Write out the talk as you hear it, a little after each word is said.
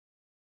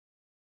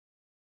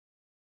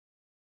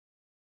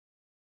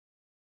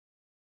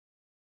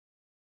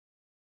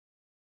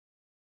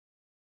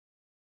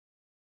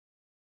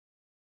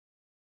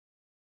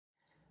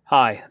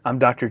Hi, I'm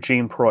Dr.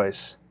 Gene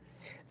Preuss.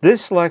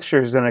 This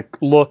lecture is going to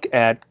look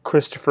at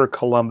Christopher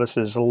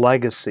Columbus's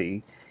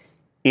legacy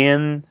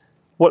in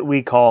what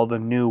we call the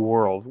New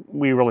World.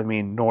 We really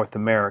mean North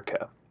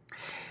America.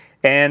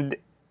 And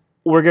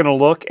we're going to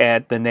look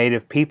at the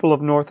native people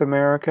of North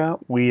America.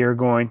 We are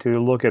going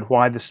to look at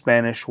why the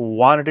Spanish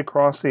wanted to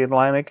cross the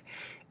Atlantic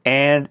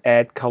and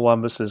at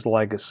Columbus's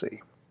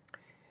legacy.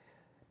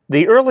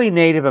 The early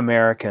Native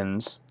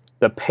Americans,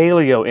 the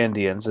Paleo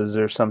Indians as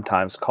they're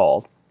sometimes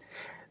called,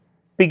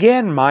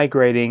 began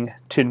migrating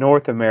to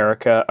North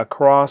America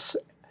across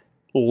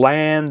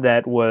land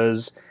that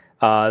was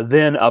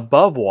then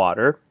above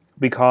water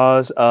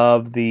because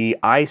of the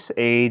Ice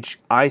Age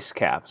ice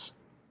caps.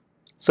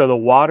 So the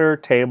water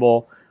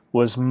table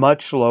was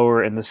much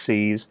lower in the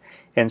seas,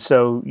 and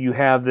so you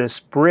have this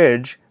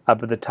bridge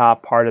up at the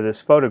top part of this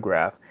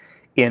photograph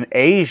in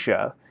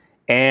Asia,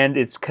 and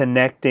it's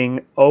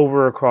connecting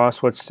over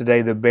across what's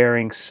today the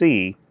Bering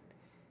Sea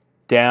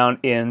down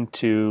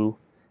into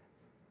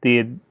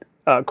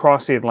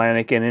across the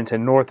Atlantic and into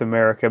North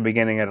America,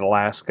 beginning at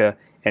Alaska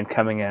and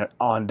coming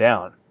on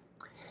down.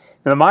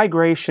 And the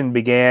migration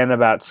began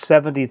about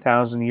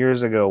 70,000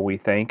 years ago, we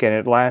think, and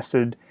it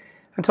lasted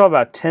until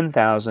about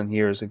 10,000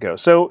 years ago.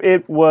 So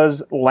it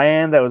was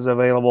land that was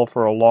available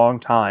for a long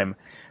time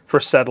for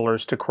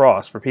settlers to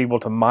cross, for people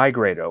to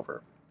migrate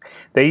over.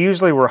 They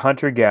usually were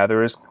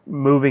hunter-gatherers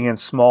moving in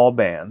small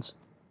bands.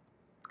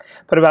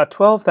 But about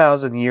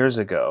 12,000 years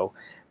ago,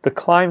 the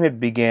climate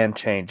began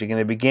changing and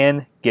it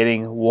began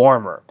getting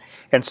warmer.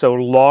 And so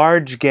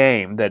large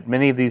game that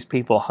many of these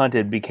people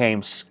hunted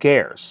became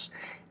scarce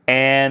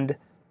and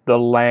the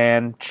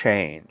land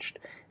changed.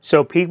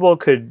 So people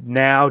could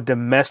now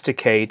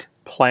domesticate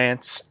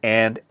plants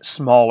and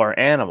smaller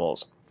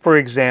animals. For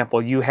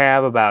example, you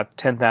have about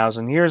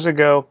 10,000 years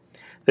ago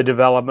the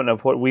development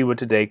of what we would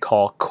today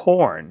call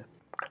corn.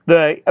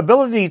 The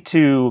ability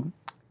to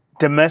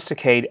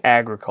domesticate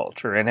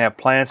agriculture and have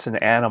plants and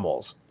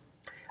animals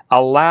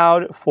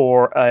allowed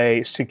for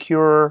a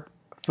secure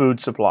food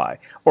supply,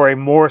 or a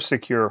more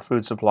secure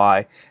food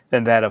supply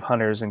than that of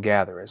hunters and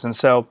gatherers. And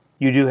so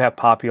you do have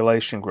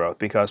population growth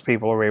because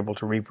people are able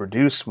to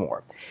reproduce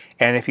more.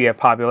 And if you have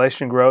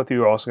population growth,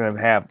 you're also going to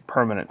have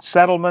permanent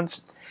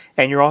settlements,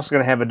 and you're also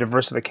going to have a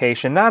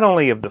diversification not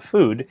only of the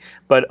food,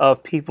 but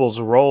of people's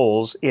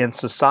roles in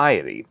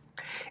society.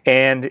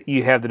 And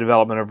you have the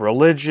development of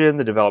religion,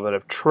 the development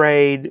of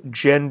trade,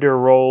 gender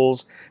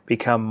roles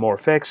become more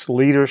fixed,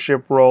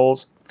 leadership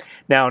roles.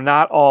 Now,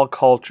 not all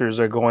cultures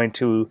are going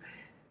to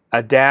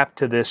adapt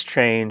to this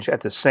change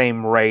at the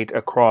same rate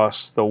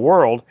across the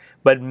world,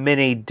 but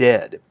many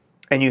did.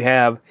 And you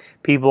have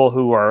people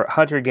who are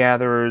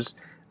hunter-gatherers,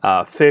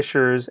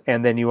 fishers,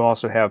 and then you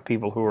also have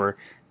people who are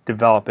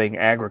developing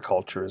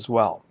agriculture as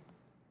well.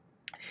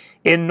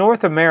 In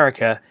North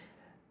America,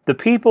 the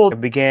people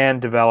began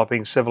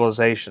developing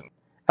civilization.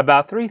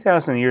 About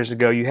 3,000 years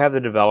ago, you have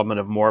the development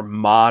of more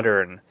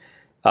modern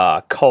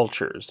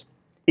cultures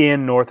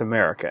in North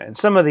America. And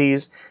some of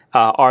these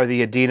are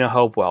the Adena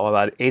Hopewell,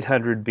 about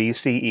 800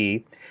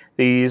 BCE.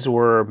 These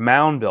were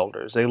mound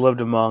builders. They lived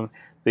among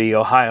the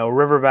Ohio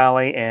River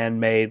Valley and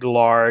made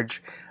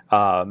large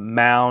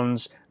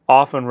mounds,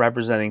 often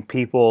representing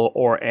people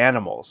or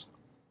animals.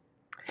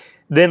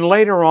 Then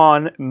later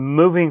on,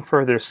 moving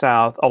further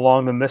south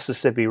along the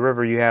Mississippi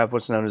River, you have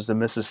what's known as the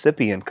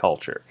Mississippian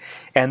culture.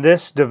 And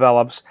this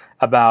develops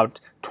about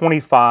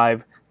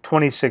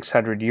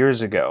 2,600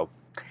 years ago.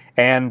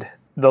 And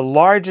the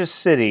largest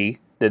city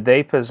that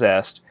they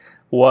possessed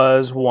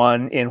was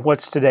one in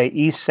what's today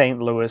East St.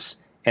 Louis,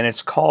 and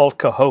it's called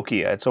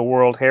Cahokia. It's a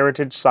World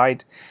Heritage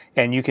Site,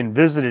 and you can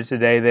visit it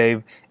today.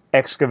 They've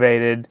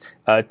excavated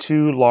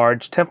 2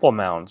 large temple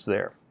mounds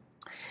there.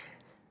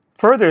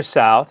 Further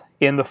south,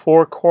 in the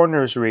Four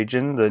Corners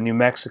region, the New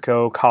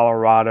Mexico,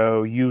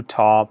 Colorado,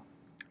 Utah,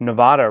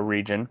 Nevada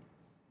region,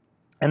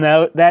 and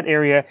that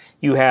area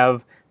you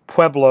have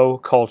Pueblo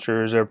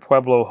cultures or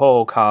Pueblo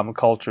Hohokam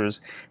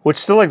cultures, which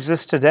still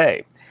exist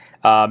today.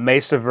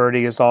 Mesa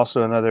Verde is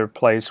also another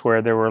place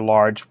where there were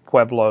large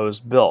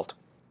pueblos built.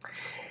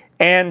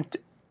 And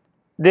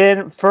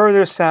then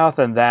further south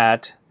than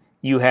that,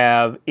 you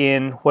have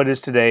in what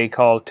is today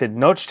called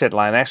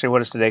Tenochtitlan, actually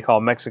what is today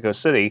called Mexico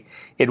City,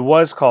 it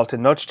was called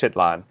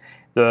Tenochtitlan,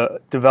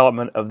 the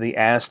development of the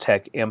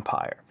Aztec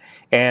Empire.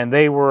 And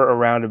they were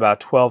around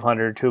about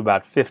 1200 to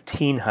about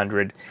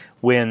 1500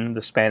 when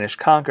the Spanish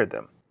conquered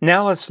them.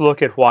 Now let's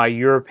look at why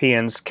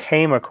Europeans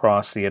came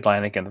across the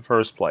Atlantic in the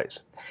first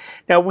place.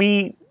 Now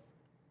we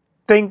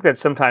think that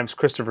sometimes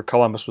Christopher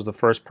Columbus was the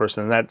first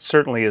person, and that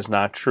certainly is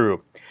not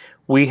true.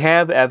 We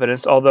have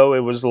evidence, although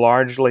it was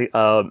largely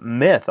a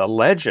myth, a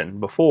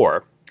legend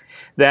before,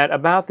 that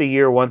about the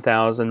year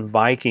 1000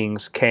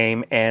 Vikings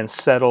came and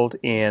settled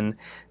in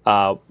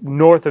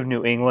north of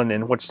New England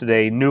in what's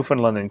today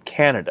Newfoundland and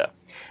Canada.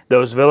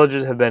 Those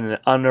villages have been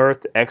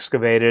unearthed,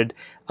 excavated,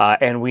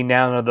 and we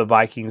now know the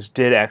Vikings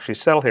did actually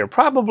settle here,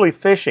 probably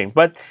fishing,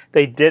 but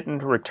they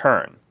didn't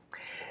return.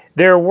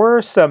 There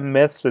were some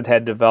myths that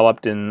had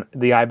developed in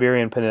the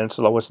Iberian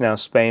Peninsula, what's now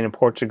Spain and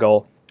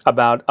Portugal,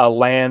 about a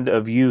land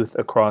of youth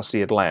across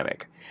the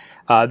Atlantic.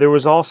 There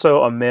was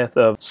also a myth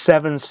of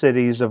 7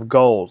 cities of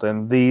gold,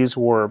 and these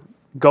were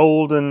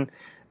golden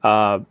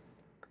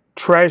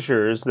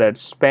treasures that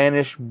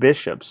Spanish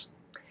bishops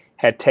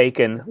had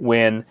taken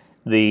when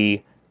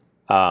the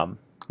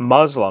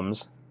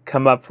Muslims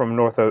come up from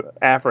North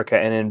Africa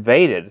and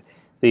invaded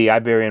the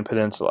Iberian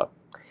Peninsula.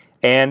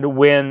 And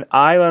when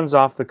islands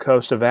off the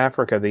coast of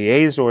Africa, the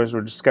Azores,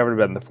 were discovered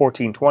about in the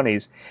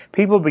 1420s,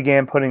 people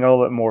began putting a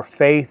little bit more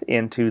faith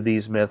into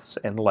these myths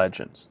and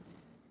legends.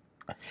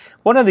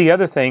 One of the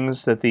other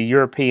things that the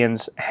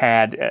Europeans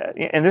had,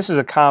 and this is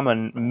a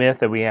common myth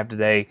that we have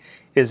today,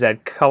 is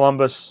that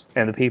Columbus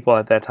and the people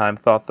at that time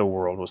thought the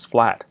world was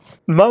flat.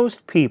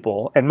 Most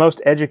people, and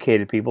most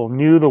educated people,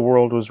 knew the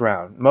world was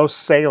round. Most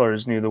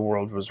sailors knew the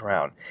world was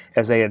round,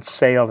 as they had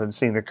sailed and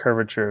seen the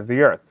curvature of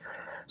the earth.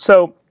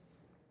 So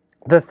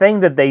the thing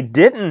that they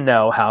didn't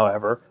know,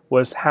 however,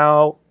 was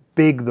how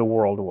big the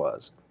world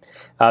was.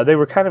 They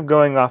were kind of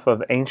going off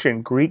of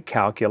ancient Greek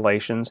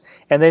calculations,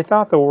 and they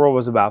thought the world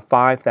was about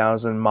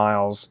 5,000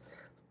 miles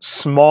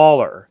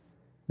smaller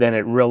than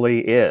it really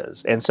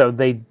is. And so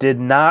they did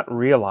not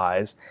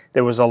realize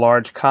there was a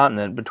large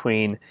continent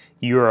between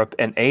Europe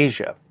and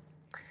Asia.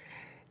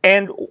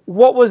 And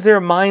what was their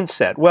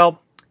mindset?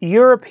 Well,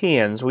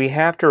 Europeans, we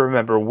have to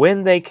remember,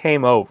 when they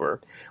came over,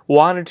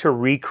 wanted to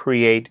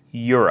recreate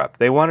Europe.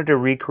 They wanted to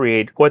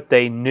recreate what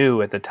they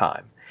knew at the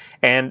time.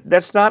 And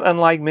that's not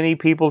unlike many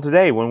people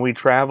today. When we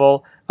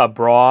travel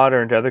abroad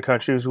or into other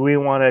countries, we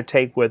want to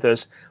take with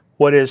us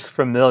what is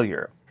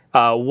familiar.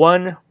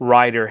 One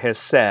writer has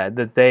said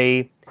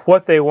that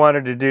what they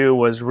wanted to do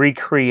was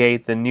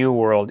recreate the New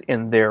World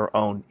in their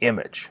own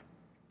image.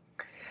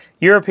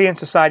 European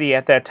society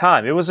at that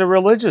time, it was a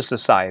religious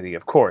society,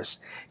 of course.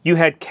 You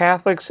had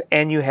Catholics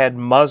and you had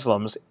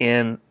Muslims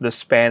in the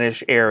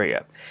Spanish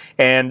area.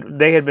 And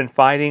they had been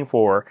fighting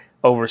for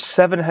over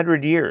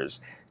 700 years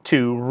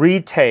to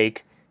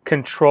retake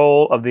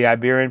control of the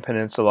Iberian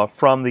Peninsula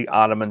from the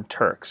Ottoman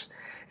Turks.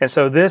 And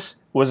so this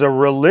was a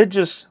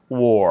religious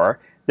war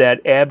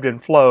that ebbed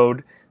and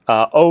flowed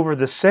over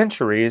the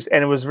centuries,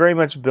 and it was very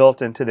much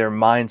built into their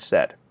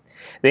mindset.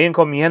 The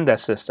encomienda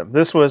system,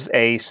 this was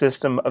a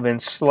system of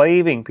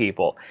enslaving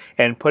people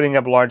and putting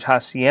up large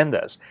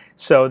haciendas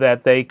so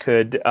that they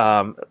could,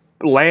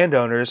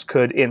 landowners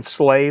could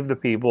enslave the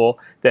people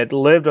that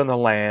lived on the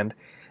land.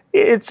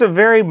 It's a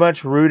very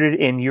much rooted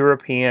in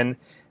European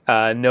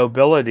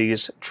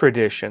nobility's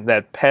tradition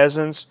that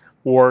peasants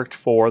worked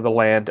for the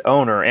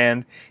landowner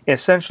and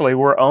essentially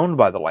were owned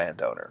by the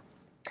landowner.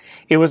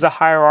 It was a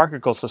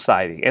hierarchical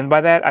society, and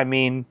by that I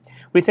mean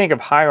we think of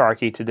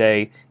hierarchy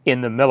today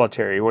in the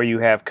military where you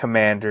have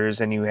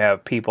commanders and you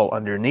have people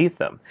underneath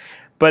them.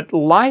 But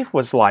life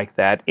was like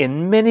that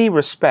in many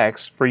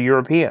respects for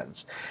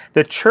Europeans.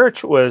 The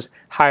church was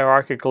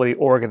hierarchically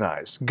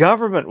organized.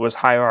 Government was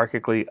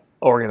hierarchically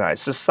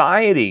organized.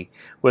 Society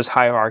was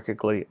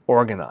hierarchically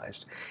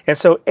organized. And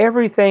so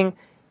everything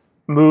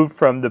moved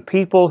from the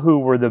people who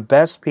were the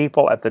best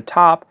people at the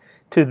top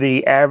to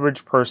the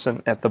average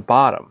person at the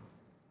bottom.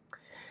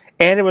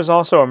 And it was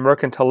also a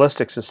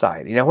mercantilistic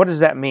society. Now, what does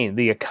that mean?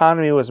 The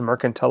economy was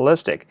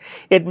mercantilistic.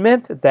 It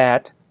meant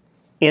that,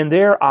 in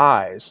their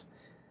eyes,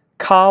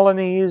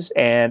 colonies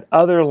and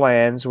other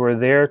lands were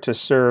there to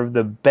serve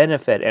the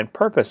benefit and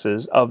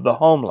purposes of the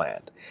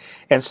homeland.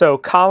 And so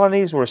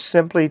colonies were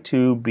simply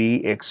to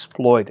be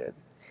exploited.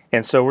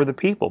 And so were the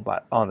people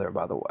on there,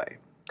 by the way.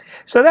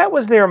 So that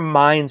was their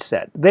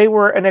mindset. They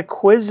were an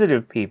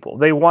acquisitive people.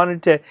 They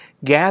wanted to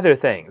gather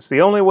things.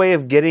 The only way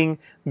of getting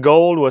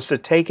gold was to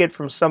take it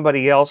from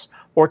somebody else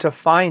or to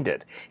find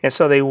it. And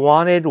so they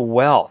wanted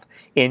wealth.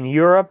 In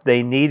Europe,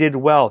 they needed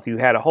wealth. You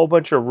had a whole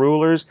bunch of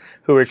rulers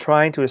who were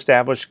trying to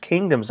establish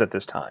kingdoms at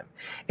this time.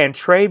 And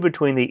trade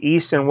between the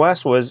East and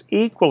West was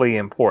equally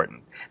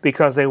important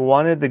because they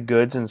wanted the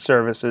goods and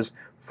services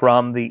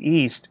from the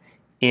East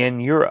in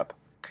Europe.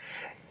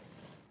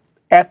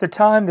 At the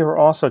time, there were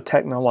also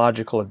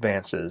technological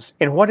advances.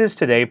 In what is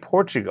today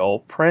Portugal,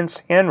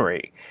 Prince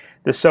Henry,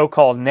 the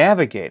so-called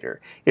navigator,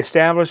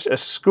 established a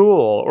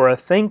school or a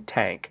think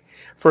tank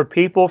for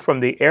people from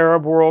the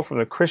Arab world, from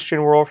the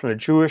Christian world, from the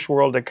Jewish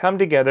world to come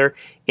together,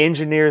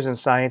 engineers and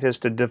scientists,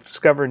 to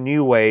discover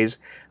new ways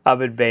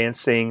of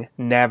advancing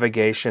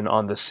navigation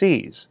on the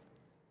seas.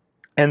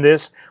 And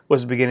this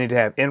was beginning to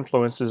have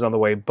influences on the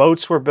way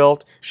boats were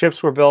built,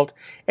 ships were built,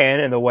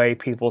 and in the way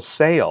people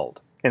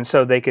sailed. And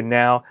so they could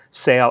now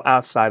sail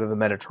outside of the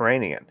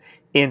Mediterranean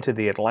into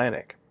the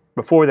Atlantic.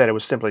 Before that, it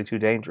was simply too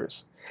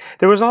dangerous.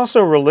 There was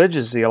also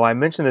religious zeal. I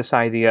mentioned this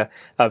idea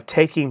of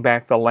taking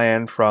back the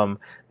land from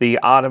the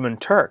Ottoman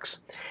Turks.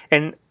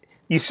 And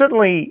you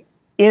certainly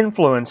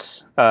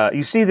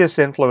you see this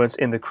influence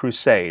in the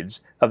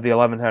Crusades of the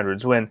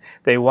 1100s when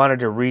they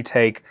wanted to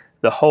retake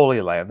the Holy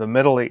Land, the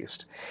Middle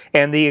East.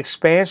 And the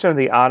expansion of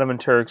the Ottoman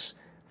Turks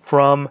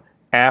from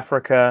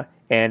Africa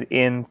and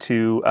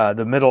into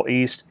the Middle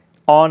East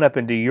on up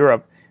into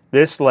Europe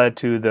This led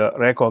to the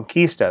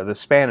Reconquista, the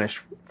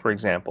Spanish, for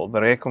example,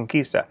 the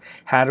Reconquista.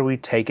 How do we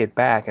take it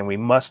back? And we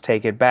must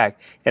take it back.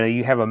 And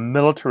you have a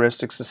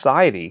militaristic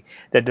society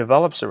that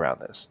develops around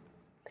this.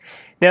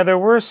 Now, there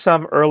were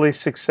some early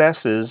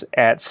successes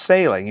at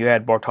sailing. You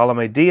had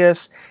Bartolomé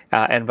Diaz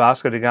and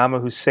Vasco da Gama,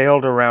 who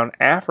sailed around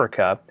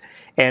Africa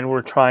and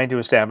were trying to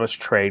establish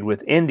trade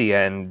with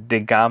India, and da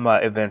Gama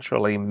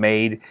eventually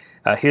made,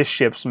 his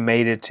ships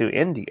made it to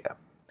India.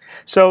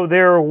 So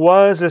there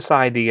was this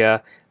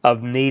idea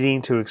of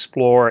needing to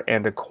explore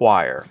and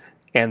acquire,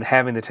 and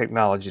having the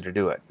technology to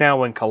do it. Now,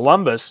 when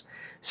Columbus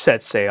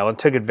set sail and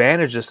took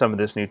advantage of some of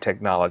this new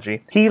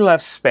technology, he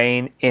left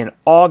Spain in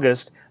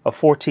August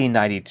of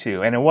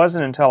 1492, and it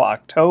wasn't until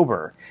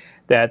October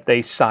that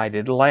they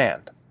sighted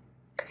land.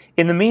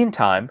 In the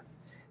meantime,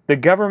 the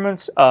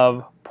governments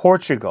of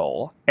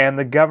Portugal and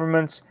the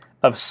governments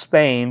of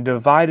Spain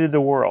divided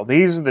the world.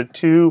 These are the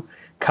two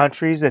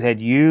countries that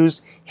had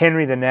used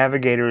Henry the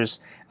Navigator's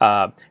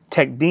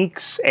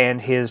techniques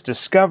and his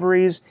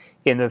discoveries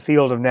in the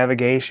field of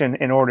navigation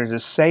in order to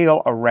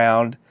sail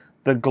around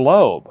the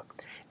globe.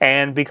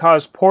 And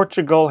because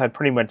Portugal had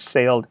pretty much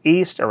sailed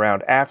east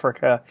around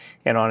Africa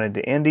and on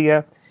into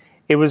India,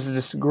 it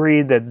was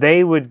agreed that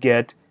they would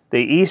get the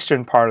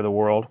eastern part of the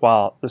world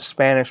while the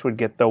Spanish would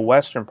get the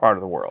western part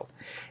of the world.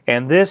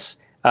 And this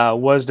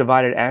was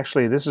divided.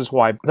 Actually, this is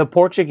why the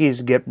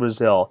Portuguese get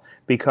Brazil,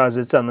 because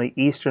it's on the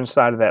eastern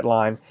side of that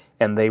line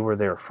and they were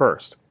there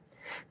first.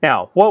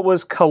 Now, what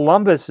was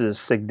Columbus's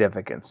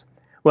significance?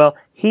 Well,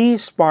 he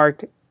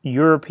sparked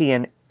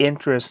European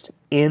interest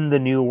in the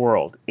New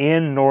World,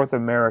 in North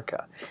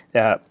America,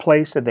 a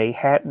place that they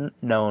hadn't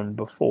known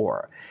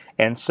before.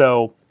 And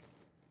so,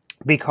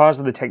 because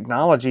of the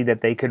technology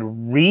that they could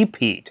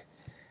repeat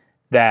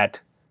that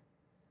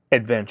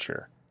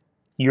adventure,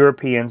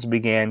 Europeans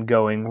began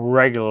going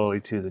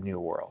regularly to the New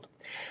World.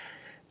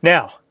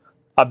 Now,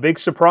 a big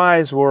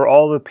surprise were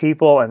all the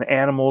people and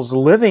animals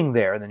living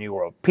there in the New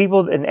World.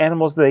 People and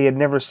animals they had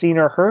never seen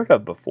or heard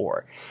of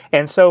before.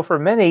 And so for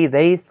many,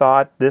 they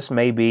thought this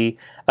may be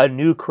a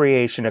new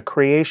creation, a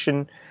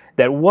creation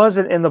that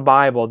wasn't in the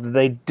Bible, that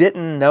they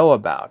didn't know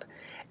about.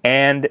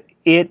 And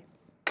it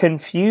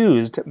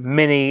confused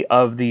many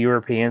of the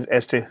Europeans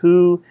as to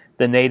who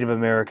the Native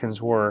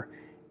Americans were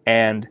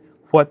and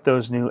what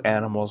those new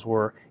animals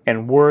were,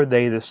 and were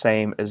they the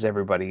same as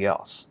everybody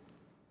else.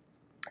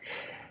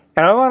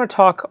 And I want to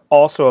talk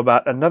also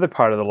about another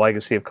part of the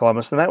legacy of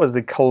Columbus, and that was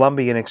the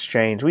Columbian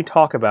Exchange. We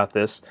talk about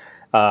this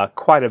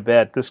quite a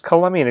bit. This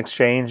Columbian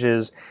Exchange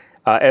is,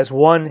 as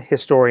one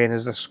historian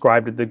has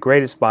described it, the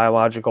greatest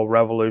biological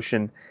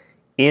revolution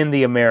in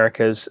the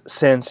Americas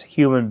since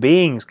human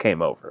beings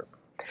came over.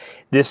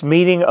 This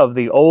meeting of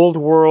the Old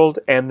World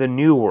and the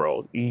New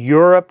World,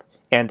 Europe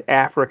and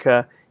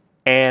Africa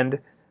and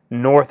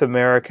North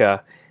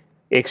America,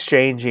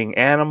 exchanging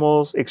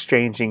animals,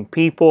 exchanging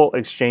people,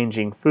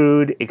 exchanging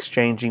food,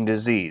 exchanging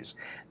disease.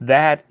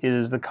 That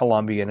is the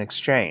Columbian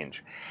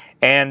Exchange.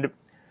 And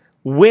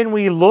when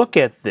we look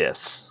at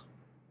this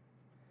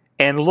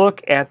and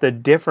look at the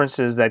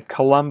differences that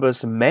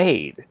Columbus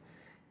made,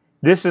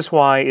 this is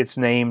why it's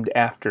named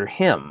after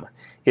him,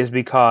 is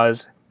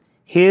because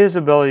his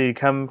ability to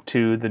come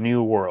to the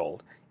New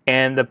World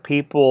and the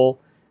people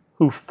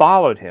who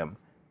followed him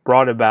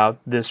brought about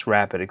this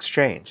rapid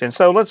exchange. And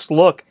so let's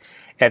look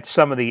at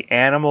some of the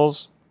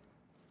animals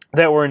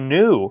that were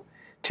new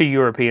to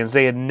Europeans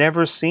they had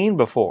never seen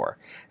before.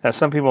 Now,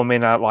 some people may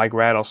not like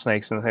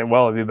rattlesnakes and think,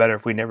 well, it'd be better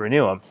if we never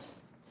knew them.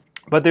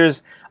 But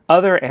there's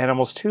other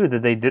animals, too,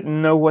 that they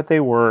didn't know what they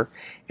were,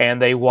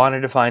 and they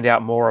wanted to find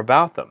out more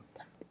about them.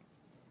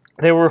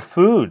 There were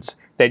foods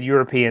that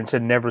Europeans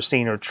had never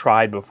seen or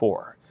tried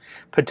before.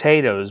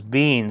 Potatoes,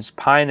 beans,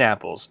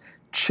 pineapples,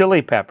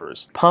 chili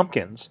peppers,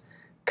 pumpkins,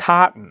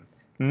 cotton,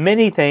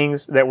 many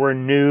things that were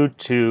new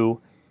to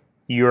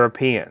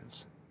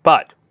Europeans.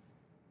 But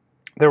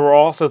there were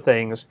also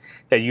things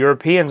that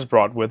Europeans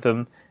brought with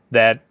them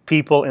that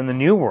people in the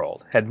New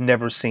World had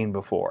never seen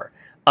before.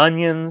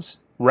 Onions,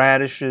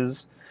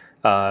 radishes,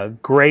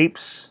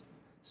 grapes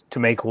to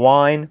make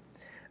wine,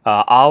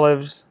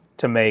 olives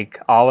to make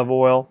olive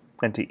oil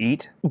and to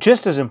eat.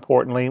 Just as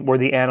importantly were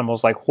the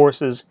animals like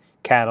horses,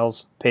 cattle,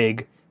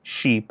 pig,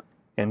 sheep,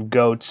 and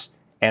goats,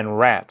 and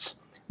rats.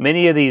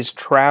 Many of these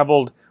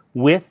traveled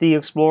with the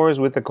explorers,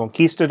 with the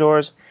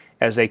conquistadors,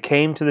 as they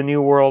came to the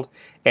New World,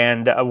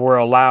 and were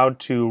allowed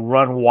to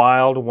run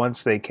wild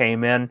once they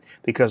came in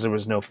because there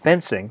was no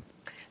fencing.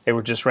 They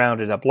were just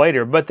rounded up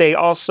later. But they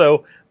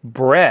also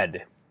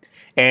bred,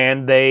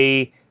 and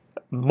they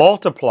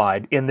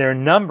multiplied in their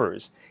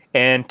numbers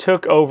and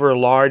took over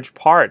large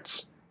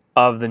parts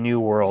of the New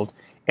World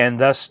and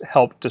thus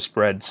helped to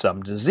spread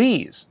some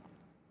disease.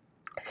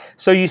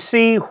 So you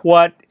see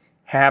what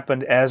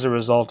happened as a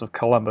result of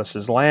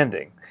Columbus's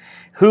landing.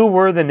 Who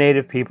were the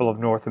native people of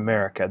North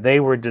America? They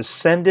were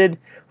descended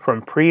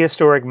from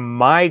prehistoric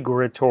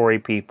migratory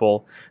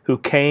people who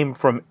came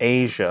from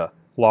Asia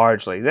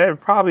largely. There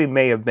probably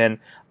may have been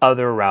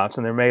other routes,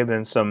 and there may have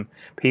been some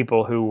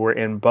people who were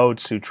in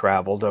boats who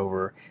traveled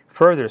over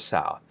further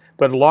south.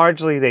 but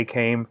largely they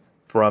came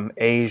from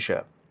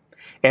Asia.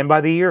 And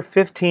by the year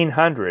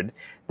 1500,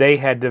 they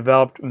had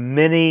developed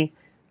many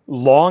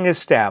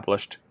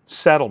long-established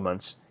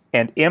settlements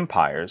and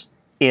empires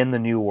in the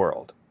New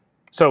World.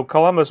 So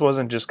Columbus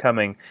wasn't just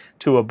coming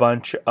to a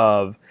bunch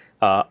of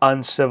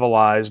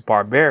uncivilized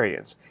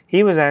barbarians.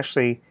 He was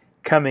actually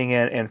coming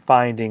in and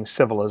finding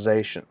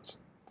civilizations.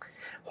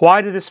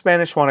 Why did the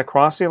Spanish want to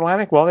cross the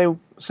Atlantic? Well,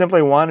 they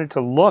simply wanted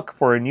to look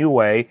for a new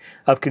way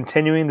of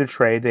continuing the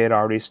trade they had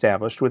already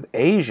established with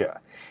Asia.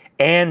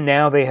 And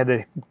now they had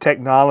the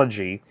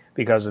technology,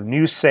 because of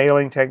new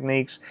sailing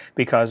techniques,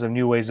 because of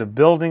new ways of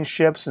building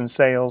ships and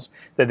sails,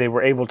 that they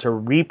were able to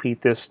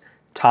repeat this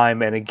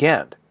time and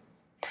again.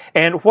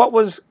 And what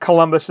was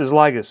Columbus's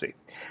legacy?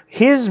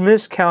 His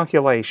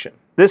miscalculation,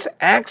 this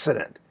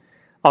accident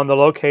on the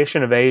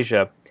location of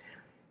Asia,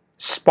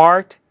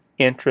 sparked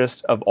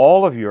interest of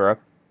all of Europe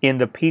in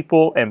the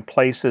people and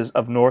places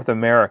of North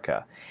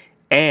America.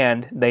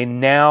 And they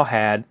now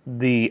had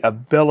the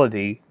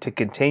ability to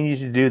continue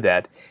to do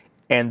that.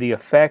 And the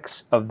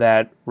effects of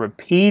that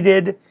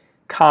repeated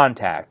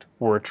contact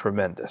were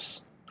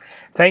tremendous.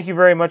 Thank you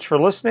very much for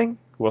listening.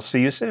 We'll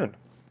see you soon.